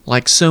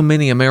Like so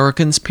many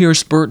Americans,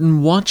 Pierce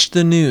Burton watched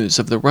the news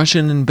of the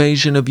Russian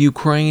invasion of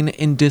Ukraine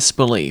in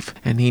disbelief,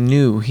 and he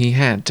knew he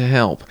had to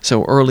help.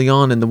 So early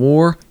on in the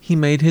war, he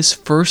made his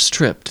first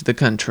trip to the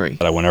country.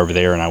 I went over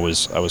there, and I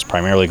was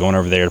primarily going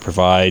over there to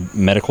provide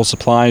medical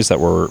supplies that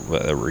were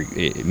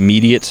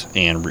immediate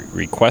and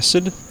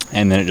requested.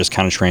 And then it just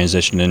kind of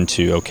transitioned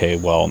into, okay,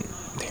 well,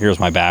 here's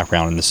my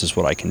background and this is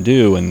what I can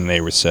do. And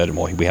they said,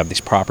 well, we have these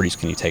properties,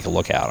 can you take a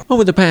look at them?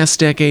 Over the past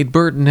decade,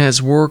 Burton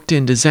has worked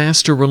in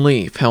disaster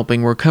relief,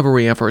 helping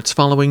recovery efforts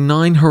following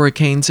 9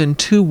 hurricanes and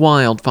 2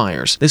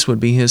 wildfires. This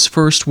would be his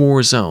first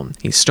war zone.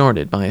 He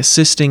started by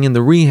assisting in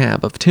the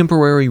rehab of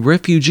temporary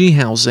refugee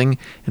housing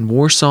in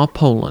Warsaw,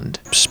 Poland.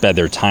 Sped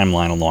their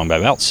timeline along by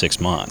about 6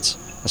 months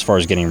as far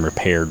as getting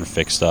repaired and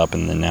fixed up,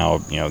 and then now,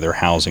 they're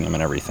housing them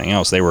and everything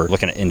else. They were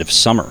looking at end of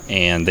summer,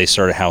 and they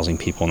started housing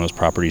people in those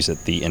properties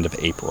at the end of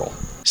April.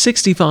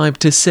 65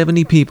 to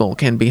 70 people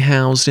can be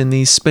housed in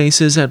these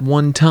spaces at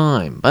one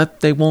time, but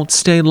they won't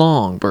stay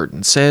long,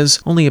 Burton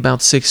says, only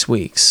about 6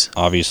 weeks.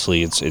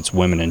 Obviously, it's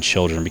women and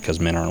children because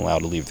men aren't allowed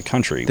to leave the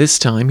country. This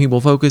time, he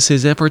will focus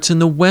his efforts in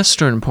the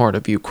western part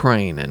of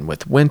Ukraine, and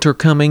with winter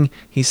coming,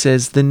 he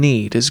says the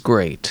need is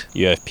great.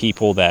 You have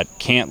people that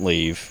can't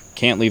leave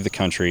the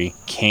country,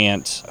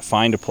 can't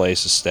find a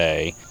place to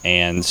stay,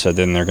 and so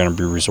then they're going to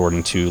be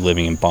resorting to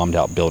living in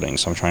bombed-out buildings.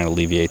 So I'm trying to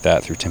alleviate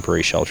that through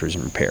temporary shelters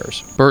and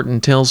repairs.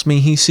 Burton tells me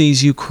he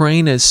sees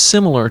Ukraine as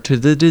similar to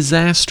the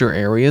disaster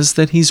areas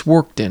that he's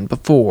worked in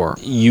before.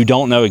 You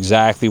don't know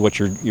exactly what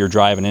you're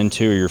driving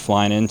into or you're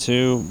flying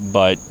into,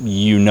 but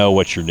you know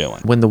what you're doing.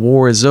 When the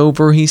war is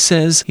over, he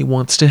says he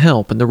wants to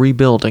help in the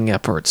rebuilding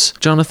efforts.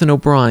 Jonathan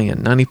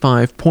O'Brien,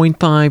 95.5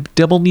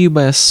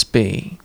 WSB.